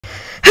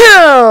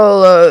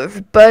Hello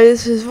everybody,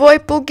 this is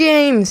Voipal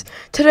Games.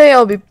 Today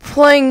I'll be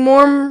playing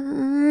more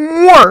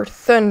War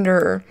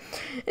Thunder.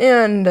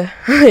 And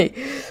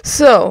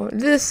so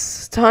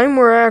this time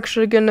we're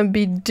actually gonna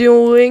be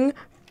doing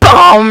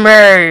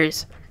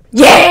bombers.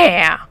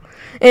 Yeah!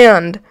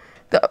 And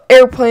the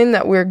airplane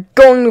that we're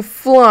going to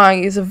fly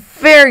is a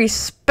very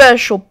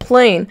special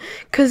plane,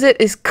 because it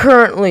is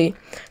currently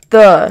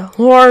the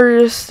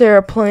largest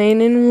airplane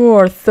in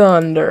War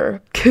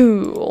Thunder.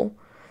 Cool.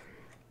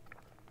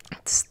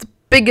 It's the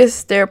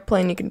biggest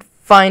airplane you can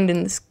find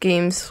in this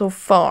game so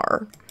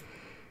far.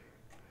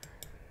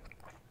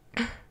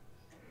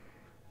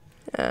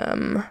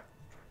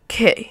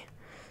 Okay.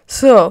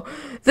 So,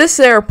 this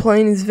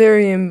airplane is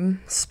very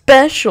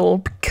special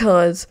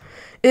because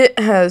it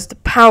has the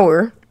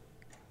power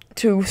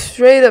to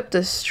straight up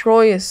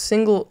destroy a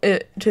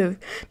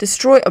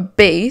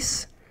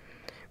base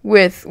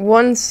with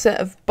one set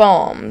of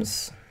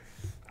bombs.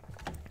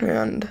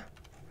 And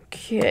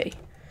okay.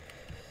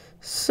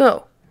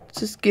 So, let's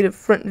just get a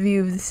front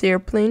view of this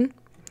airplane.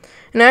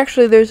 And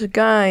actually there's a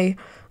guy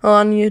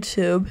on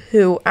YouTube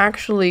who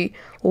actually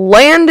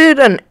landed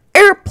an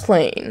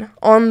airplane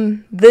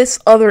on this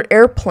other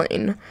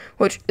airplane,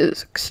 which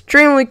is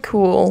extremely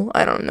cool.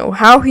 I don't know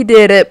how he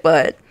did it,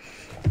 but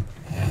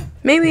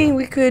maybe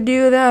we could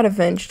do that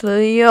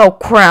eventually. Oh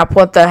crap,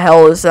 what the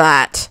hell is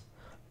that?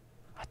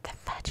 What the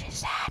fudge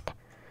is that?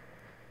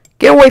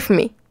 Get away from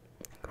me.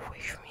 Get away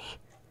from me.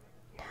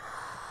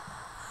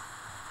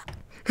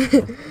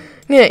 No.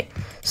 Okay,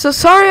 so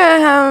sorry I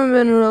haven't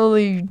been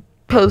really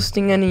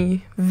posting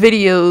any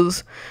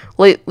videos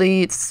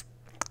lately. It's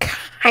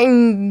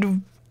kind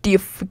of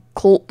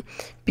difficult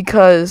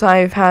because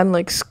I've had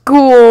like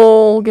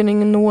school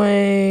getting in the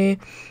way.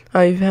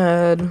 I've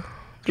had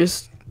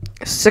just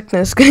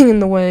sickness getting in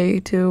the way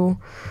too.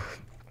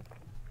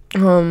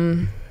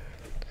 Okay,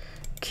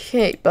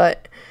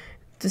 but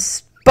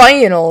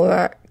despite all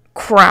that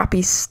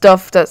crappy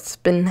stuff that's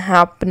been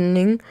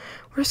happening,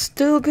 we're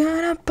still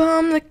gonna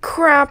bomb the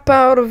crap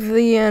out of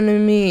the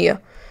enemy. Oh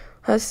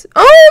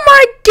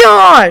my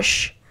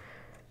gosh!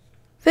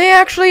 They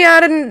actually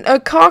added a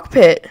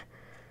cockpit.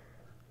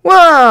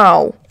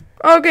 Wow.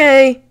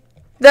 Okay.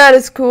 That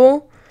is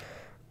cool.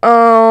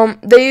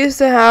 They used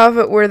to have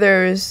it where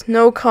there's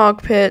no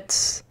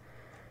cockpits,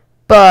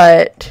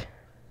 but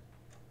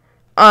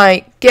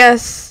I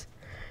guess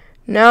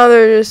now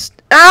they're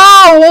just...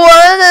 Ow!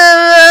 What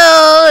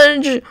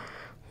the...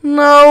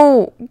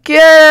 No!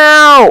 Get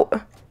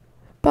out!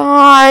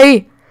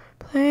 Bye!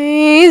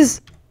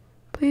 Please!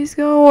 Please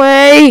go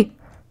away!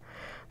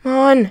 Come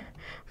on!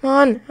 Come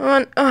on! Come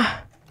on!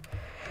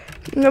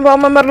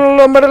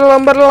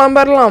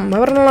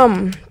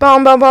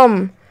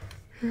 Bomb.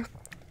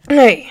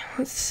 Hey,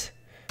 let's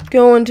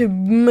go into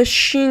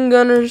machine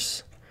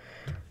gunners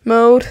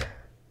mode.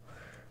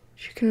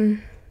 You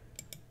can...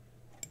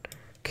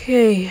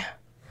 Okay.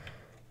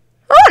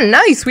 Oh,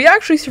 nice! We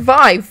actually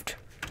survived.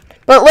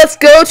 But let's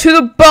go to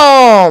the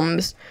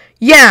bombs.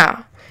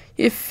 Yeah.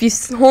 If you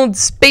hold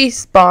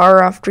space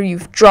bar after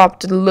you've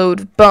dropped a load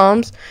of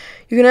bombs,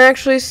 you can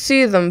actually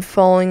see them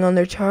falling on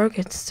their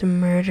targets to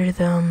murder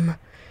them.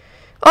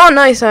 Oh,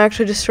 nice. I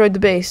actually destroyed the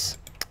base.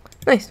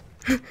 Nice.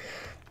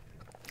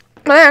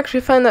 I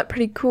actually find that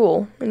pretty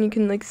cool. And you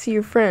can, like, see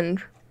your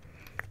friend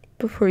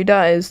before he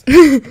dies.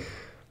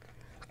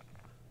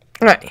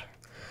 Alright.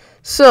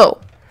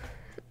 So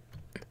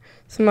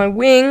my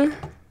wing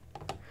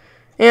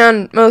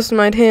and most of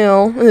my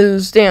tail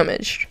is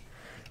damaged.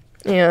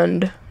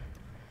 And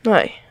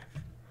gonna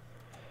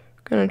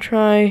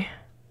try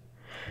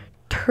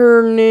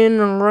turning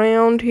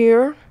around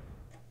here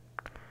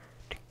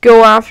to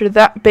go after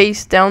that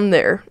base down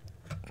there.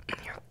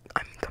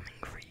 I'm coming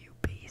for you,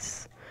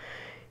 base.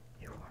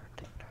 You aren't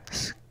gonna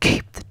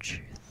escape the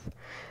truth.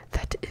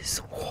 That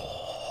is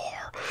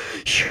war.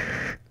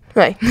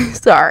 Right,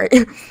 sorry.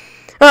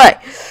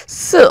 Alright,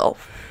 so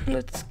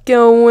let's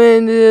go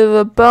into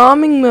the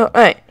bombing mode.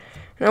 Alright,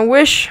 and I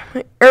wish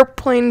my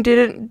airplane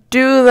didn't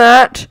do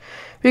that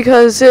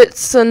because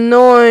it's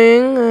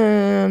annoying.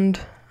 And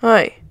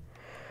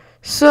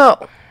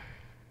so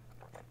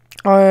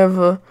I have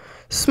a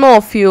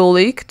small fuel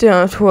leak.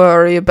 Don't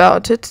worry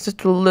about it.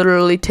 It will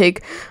literally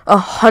take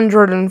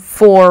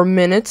 104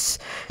 minutes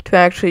to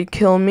actually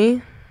kill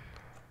me.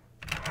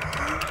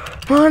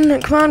 Come on, I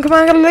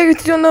gotta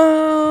let you.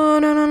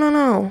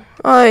 No.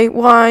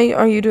 Why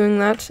are you doing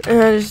that?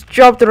 And I just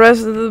dropped the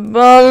rest of the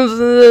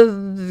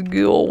bombs.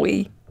 Go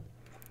away.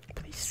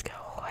 Please go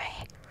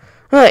away.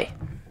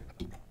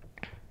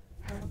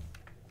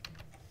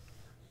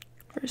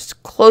 Where's the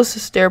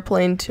closest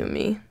airplane to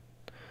me?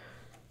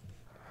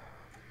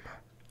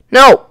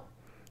 No!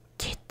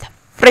 Get the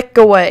frick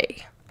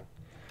away.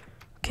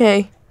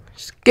 Okay,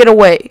 just get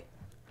away.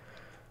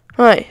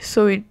 Alright,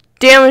 so we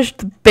damaged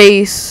the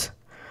base,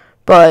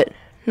 but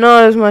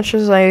not as much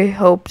as I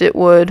hoped it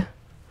would.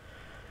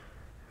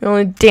 We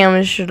only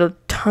damaged it a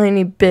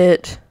tiny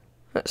bit.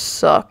 That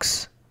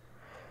sucks.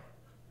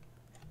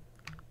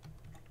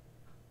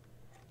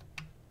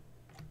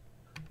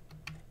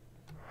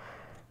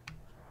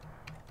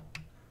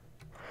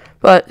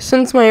 But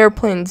since my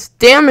airplane's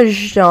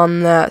damaged on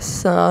that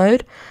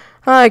side,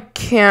 I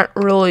can't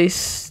really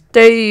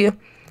stay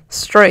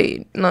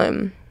straight.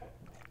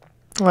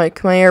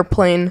 Like my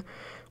airplane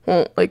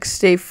won't like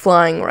stay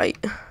flying right.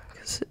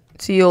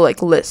 So you'll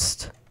like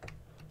list.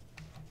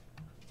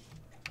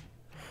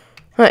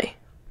 Hey.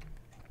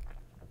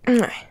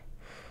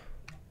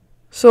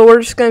 So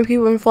we're just gonna keep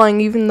on flying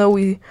even though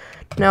we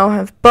now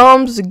have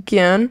bombs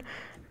again.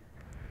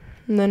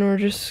 And then we're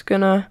just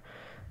gonna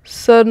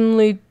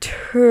suddenly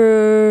turn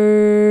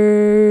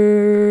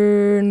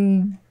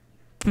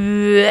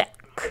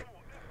back.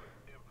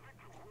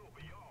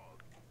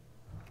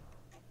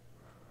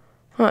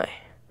 Hi.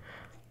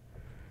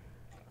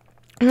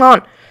 Come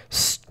on.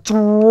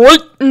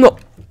 Straighten up.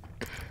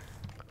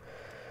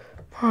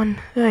 Come on.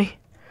 Hey.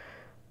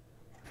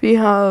 We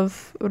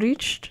have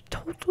reached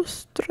total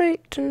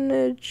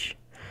straightenage.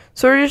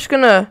 So we're just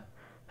gonna,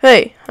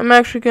 hey, I'm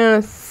actually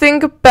gonna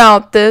think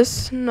about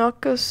this,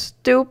 not go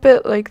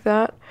stupid like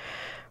that.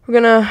 We're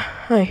gonna,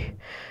 hey,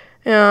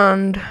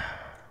 and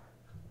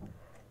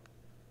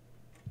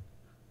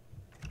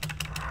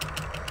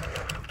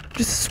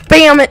just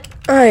spam it.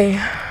 Hey,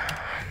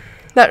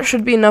 that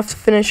should be enough to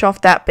finish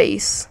off that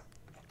base.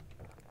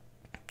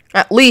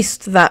 At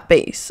least that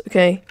base,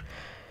 okay?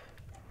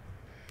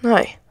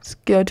 Hey. Let's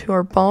go to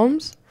our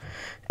bombs.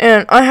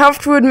 And I have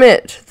to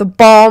admit, the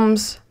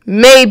bombs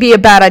may be a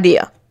bad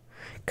idea.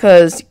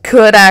 Because you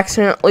could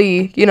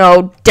accidentally, you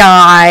know,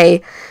 die.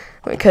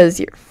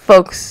 Because you're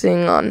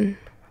focusing on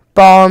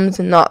bombs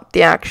and not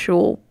the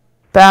actual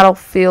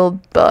battlefield.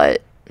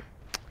 But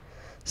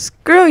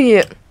screw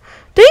you.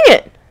 Dang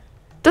it.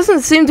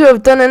 Doesn't seem to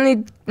have done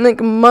any, like,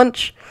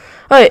 much.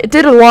 Alright, it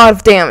did a lot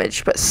of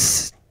damage. But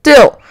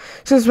still.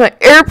 Since my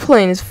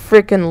airplane is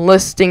freaking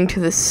listing to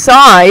the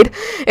side,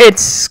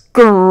 it's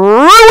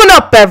screwing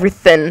up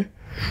everything.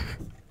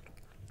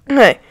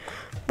 Okay,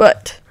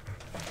 but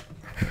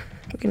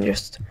we can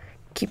just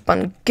keep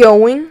on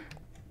going.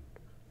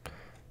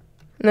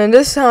 And then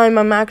this time,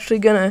 I'm actually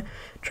gonna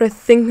try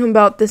thinking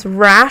about this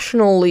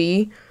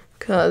rationally,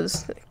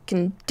 because I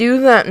can do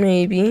that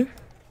maybe.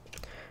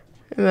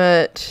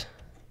 But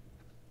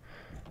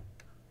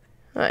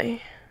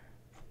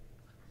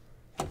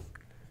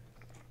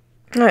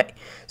Alright,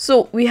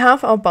 so we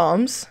have our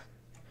bombs,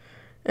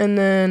 and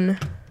then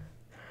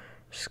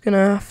just gonna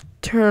have to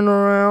turn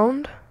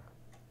around.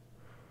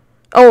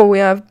 Oh, we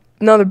have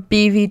another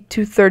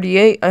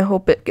BV-238. I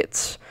hope it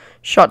gets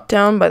shot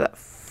down by that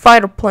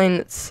fighter plane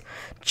that's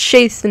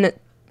chasing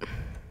it.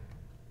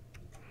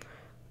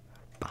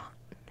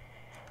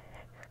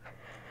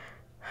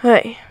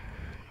 Hey,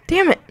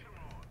 damn it.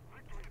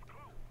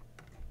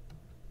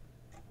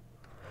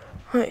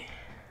 Hey.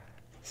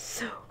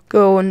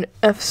 Go in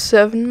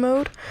F7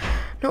 mode.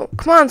 No,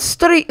 come on,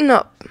 straighten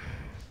up.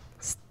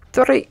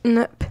 Straighten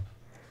up.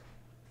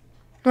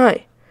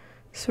 Alright,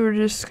 so we're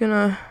just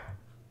gonna...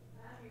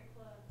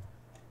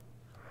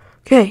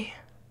 Okay.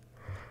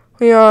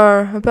 We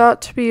are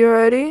about to be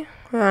ready.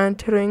 We're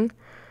entering.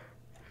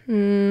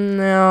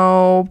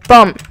 Now,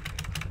 bomb.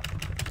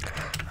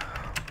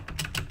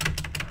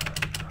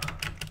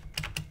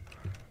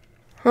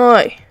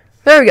 Alright,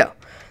 there we go.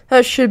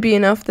 That should be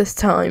enough this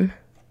time.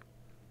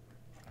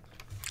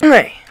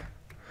 Alright,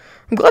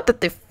 I'm glad that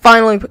they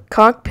finally put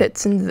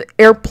cockpits into the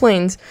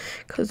airplanes,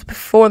 because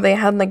before they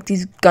had like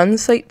these gun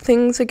sight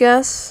things, I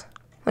guess.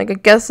 Like, I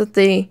guess that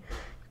they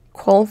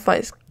qualify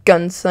as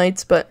gun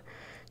sights, but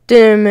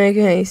didn't make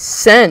any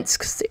sense,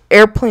 because the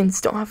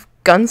airplanes don't have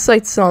gun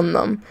sights on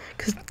them,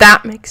 because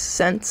that makes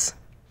sense.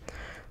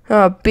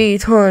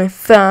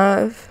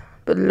 B-25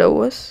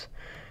 below us.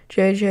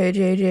 J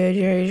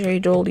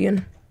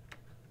Jolian.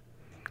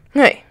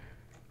 Hey.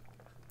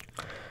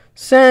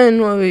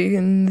 Then what we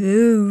can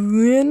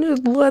do is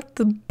just let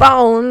the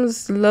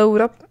bombs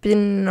load up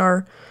in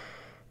our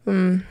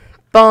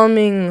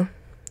bombing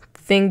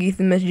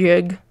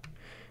thingy-thamajig.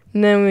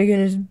 And then we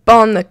can just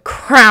bomb the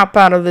crap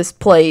out of this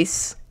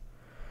place.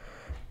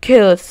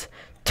 Okay, let's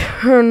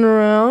turn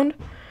around.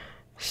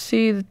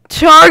 See, the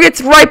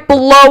target's right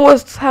below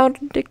us. How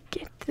did it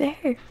get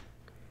there?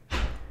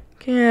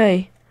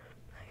 Okay.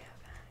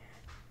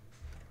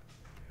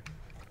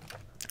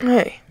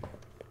 Hey.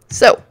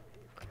 So.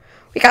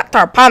 We got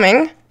our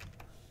bombing.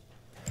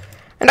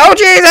 And oh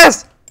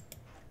Jesus!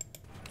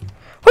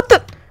 What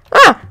the?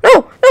 Ah,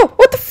 no,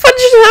 what the fudge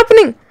is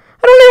happening?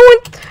 I don't know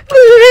what.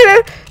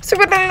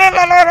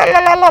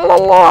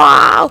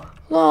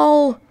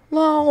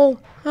 Lol.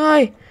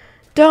 Hi.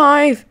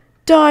 Dive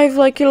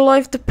like your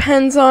life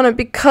depends on it,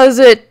 because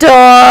it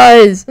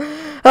does.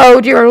 Oh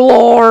dear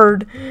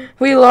Lord.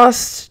 We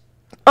lost.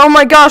 Oh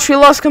my gosh, we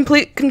lost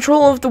complete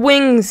control of the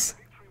wings.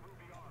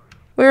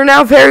 We are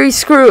now very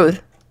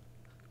screwed.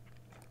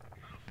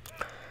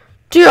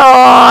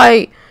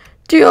 Die!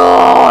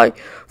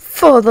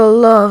 For the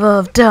love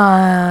of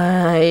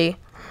die!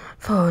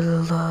 For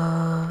the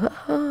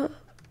love.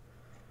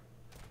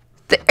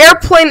 The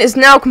airplane is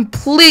now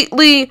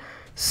completely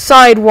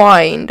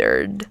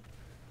sidewindered.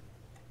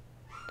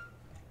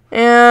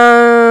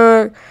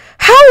 And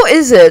How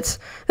is it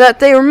that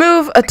they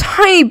remove a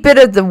tiny bit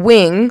of the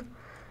wing,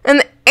 and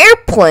the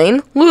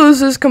airplane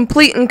loses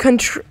complete and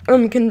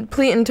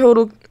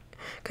total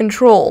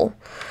control?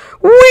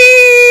 Whee!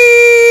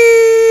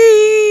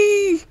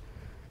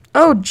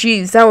 Oh,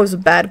 geez, that was a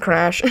bad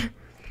crash.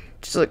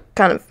 Just like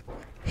kind of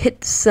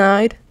hit the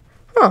side.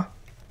 Huh?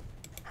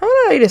 How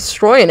did I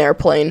destroy an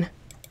airplane?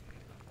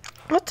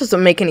 That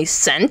doesn't make any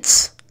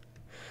sense.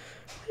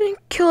 I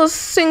didn't kill a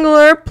single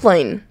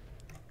airplane.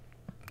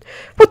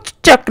 What you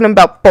talking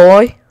about,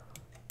 boy?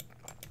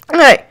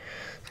 Hey,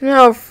 so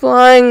now we're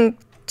flying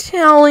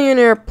Italian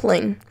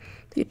airplane.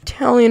 The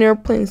Italian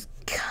airplane is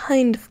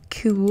kind of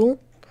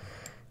cool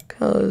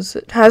because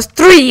it has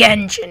 3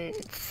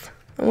 engines.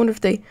 I wonder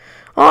if they...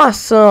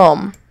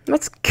 Awesome.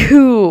 That's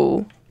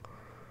cool.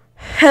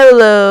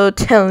 Hello,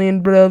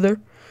 Italian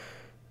brother.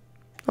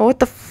 Oh, what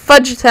the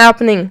fudge is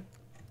happening?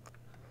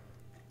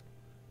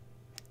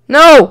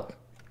 No!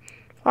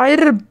 Why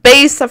did the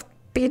base have to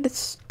be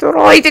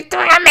destroyed? It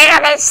doesn't make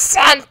any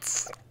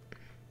sense!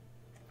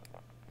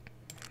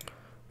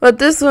 But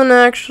this one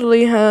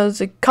actually has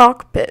a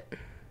cockpit,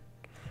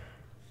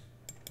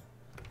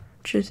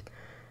 which is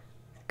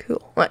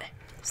cool. Right.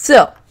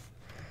 So,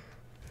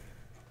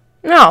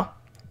 now,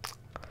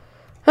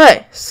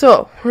 hey,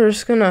 so we're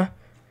just gonna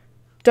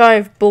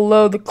dive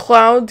below the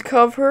cloud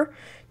cover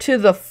to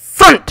the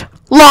front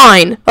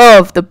line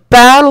of the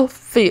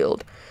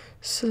battlefield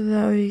so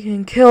that we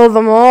can kill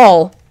them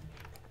all.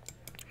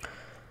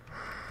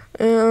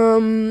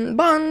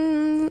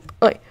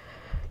 Like,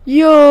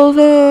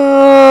 YOLO!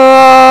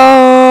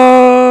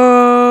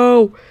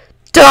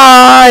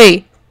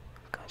 Die!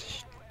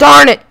 Gosh,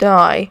 darn it,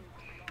 die!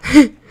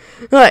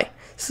 Right,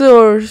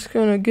 so we're just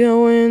gonna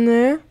go in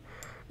there,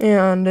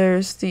 and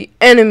there's the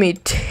enemy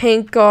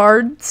tank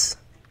guards.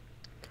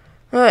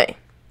 Right.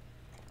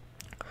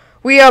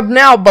 We are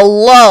now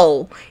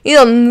below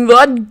in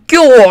the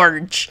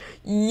gorge.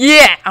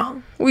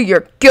 Yeah, we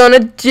are gonna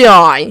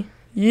die.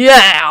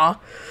 Yeah.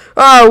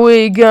 Are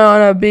we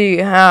gonna be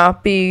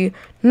happy?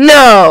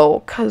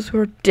 No, 'cause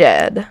we're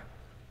dead.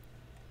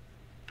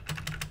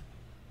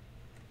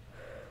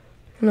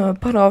 I'm gonna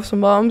put off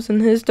some bombs in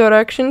his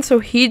direction so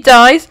he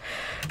dies.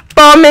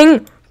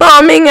 Bombing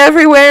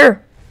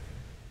everywhere.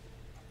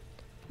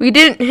 We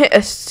didn't hit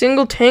a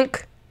single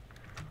tank.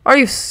 Are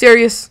you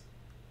serious?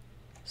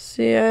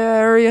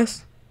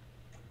 Serious?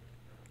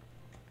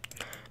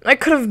 I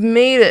could have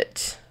made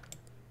it.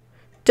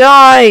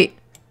 Die.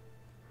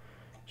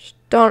 Just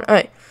don't.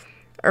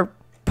 Our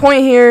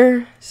point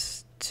here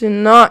is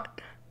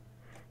not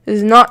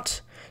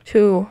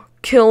to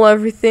kill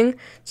everything.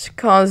 It's to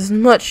cause as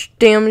much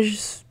damage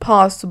as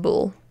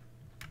possible.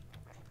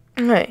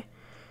 Okay.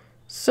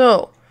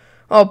 So,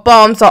 our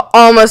bombs are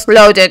almost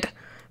loaded.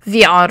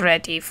 We are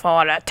ready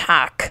for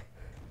attack.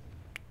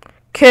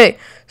 Okay,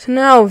 so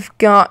now we've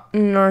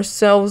gotten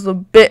ourselves a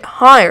bit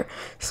higher.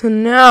 So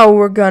now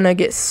we're gonna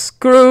get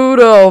screwed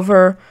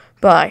over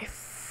by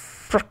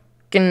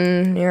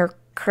frickin'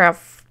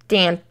 aircraft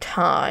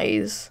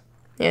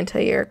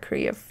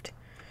anti-aircraft.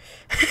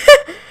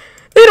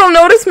 They don't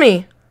notice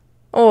me.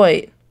 Oh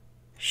wait,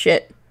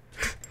 shit.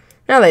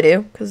 Now they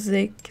do, because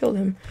they killed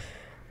him.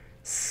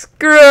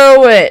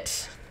 Screw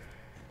it.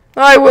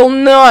 I will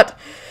not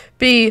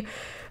be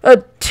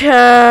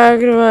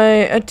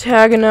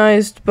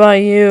antagonized by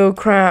you,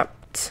 crap.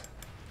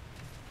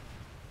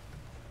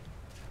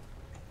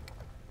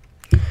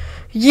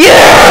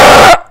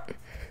 Yeah!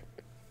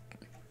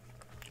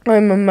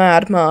 I'm a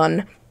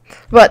madman.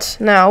 But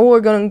now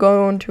we're gonna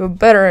go into a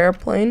better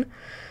airplane.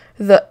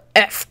 The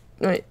F.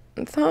 Wait,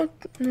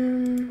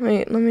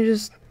 let me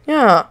just.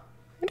 Yeah.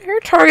 Air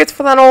targets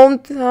for that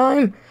old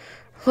time.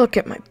 Look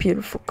at my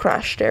beautiful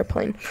crashed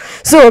airplane.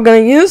 So we're gonna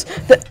use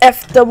the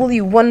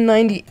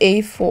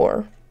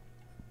FW-190A4.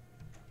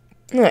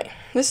 Alright,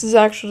 this is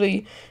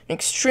actually an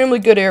extremely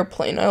good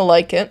airplane. I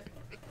like it.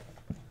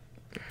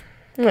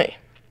 Alright.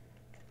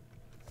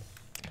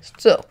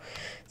 So,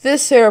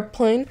 this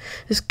airplane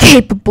is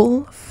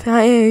capable of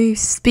high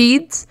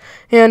speeds,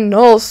 and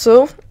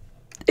also,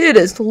 it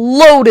is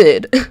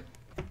loaded.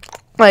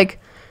 Like,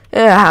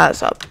 it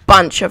has a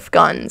bunch of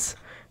guns.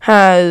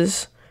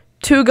 Has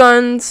 2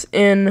 guns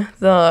in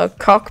the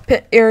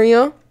cockpit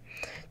area,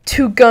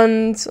 2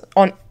 guns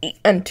on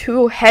and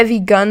 2 heavy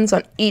guns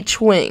on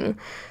each wing.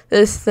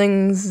 This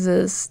thing's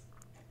as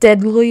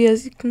deadly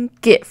as you can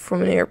get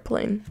from an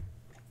airplane.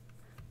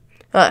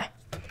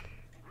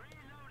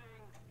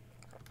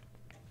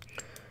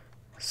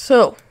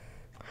 So,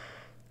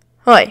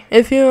 hi,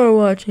 if you are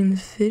watching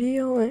this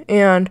video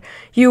and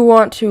you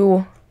want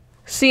to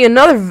see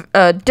another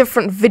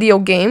different video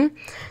game,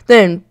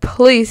 then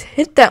please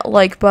hit that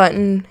like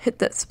button, hit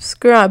that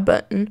subscribe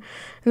button,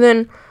 and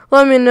then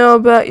let me know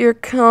about your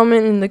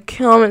comment in the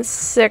comment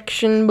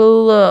section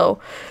below,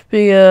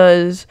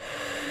 because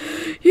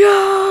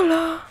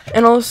YOLO.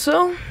 And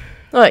also,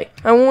 I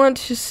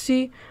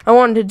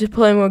wanted to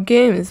play more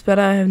games, but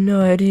I have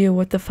no idea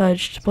what the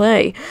fudge to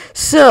play.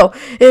 So,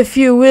 if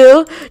you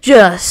will,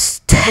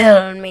 just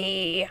tell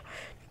me.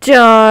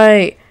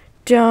 Die,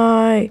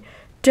 die,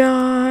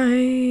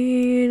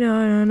 die.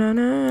 Na, na, na,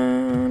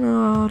 na,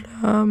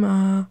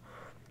 na.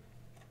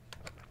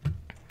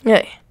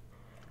 Okay.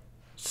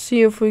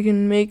 See if we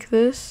can make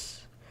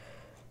this.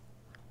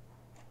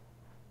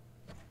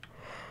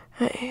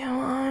 Hey, come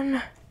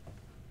on.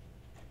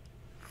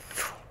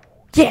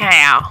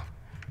 Yeah.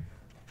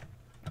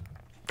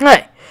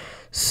 Alright.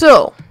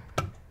 So.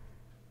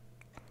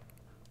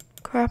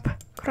 Crap.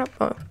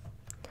 Oh. I'm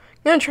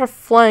gonna try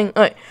flying.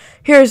 Alright.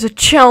 Here's a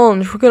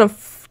challenge. We're gonna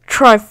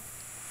try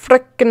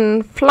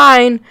frickin'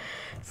 flying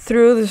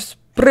through this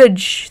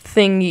bridge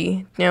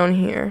thingy down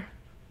here.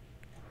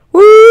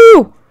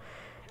 Woo!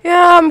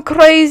 Yeah, I'm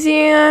crazy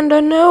and I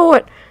know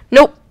it.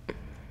 Nope.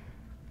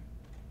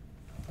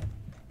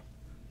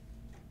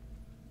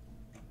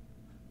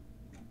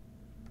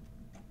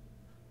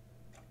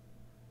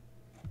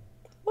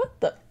 What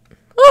the?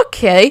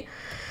 Okay.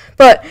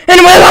 But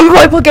anyway, I'm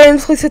Playful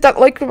Games. Please hit that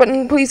like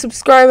button. Please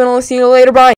subscribe and I'll see you later. Bye.